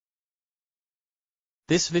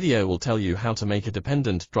This video will tell you how to make a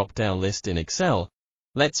dependent drop-down list in Excel.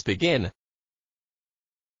 Let's begin.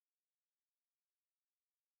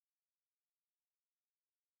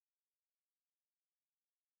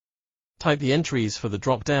 Type the entries for the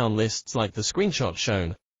drop-down lists like the screenshot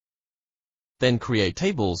shown. Then create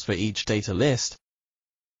tables for each data list.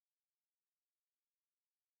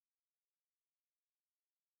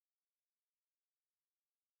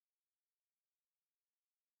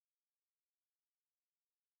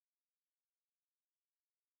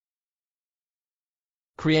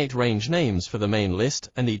 Create range names for the main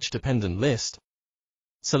list and each dependent list.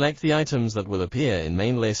 Select the items that will appear in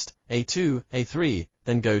main list, A2, A3,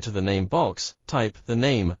 then go to the name box, type the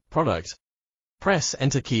name, product. Press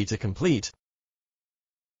Enter key to complete.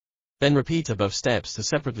 Then repeat above steps to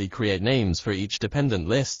separately create names for each dependent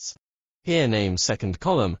lists. Here name second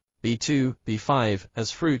column, B2, B5,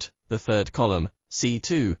 as fruit, the third column,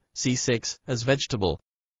 C2, C6, as vegetable.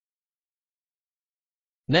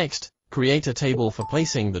 Next, create a table for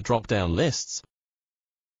placing the drop-down lists.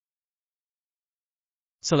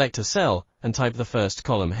 Select a cell, and type the first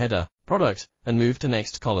column header, product, and move to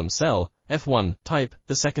next column cell, F1, type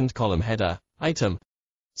the second column header, item.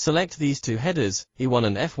 Select these two headers, E1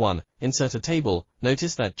 and F1, insert a table,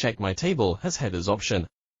 notice that Check My Table has headers option.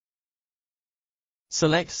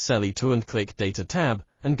 Select cell E2 and click Data tab,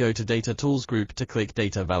 and go to Data Tools group to click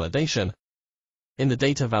Data Validation. In the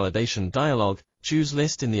Data Validation dialog, choose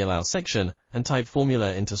List in the Allow section, and type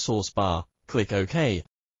Formula into source bar, click OK.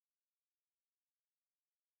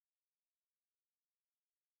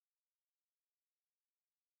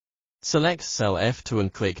 Select cell F2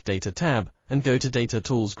 and click Data tab, and go to Data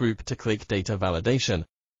Tools group to click Data Validation.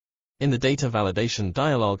 In the Data Validation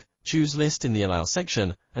dialog, choose List in the Allow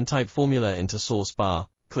section, and type Formula into source bar,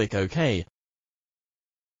 click OK.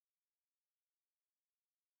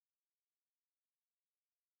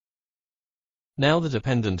 Now the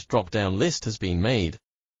dependent drop-down list has been made.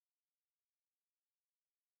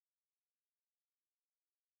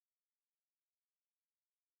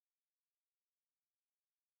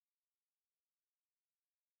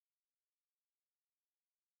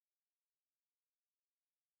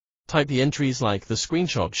 Type the entries like the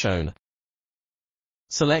screenshot shown.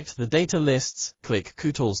 Select the data lists, click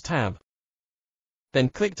QTools tab. Then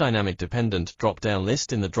click Dynamic Dependent drop-down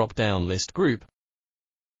list in the drop-down list group.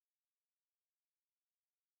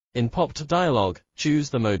 In Popped dialog, choose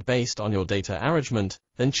the mode based on your data arrangement,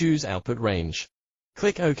 then choose Output Range.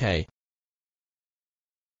 Click OK.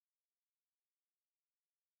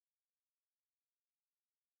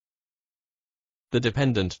 The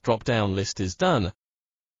dependent drop-down list is done.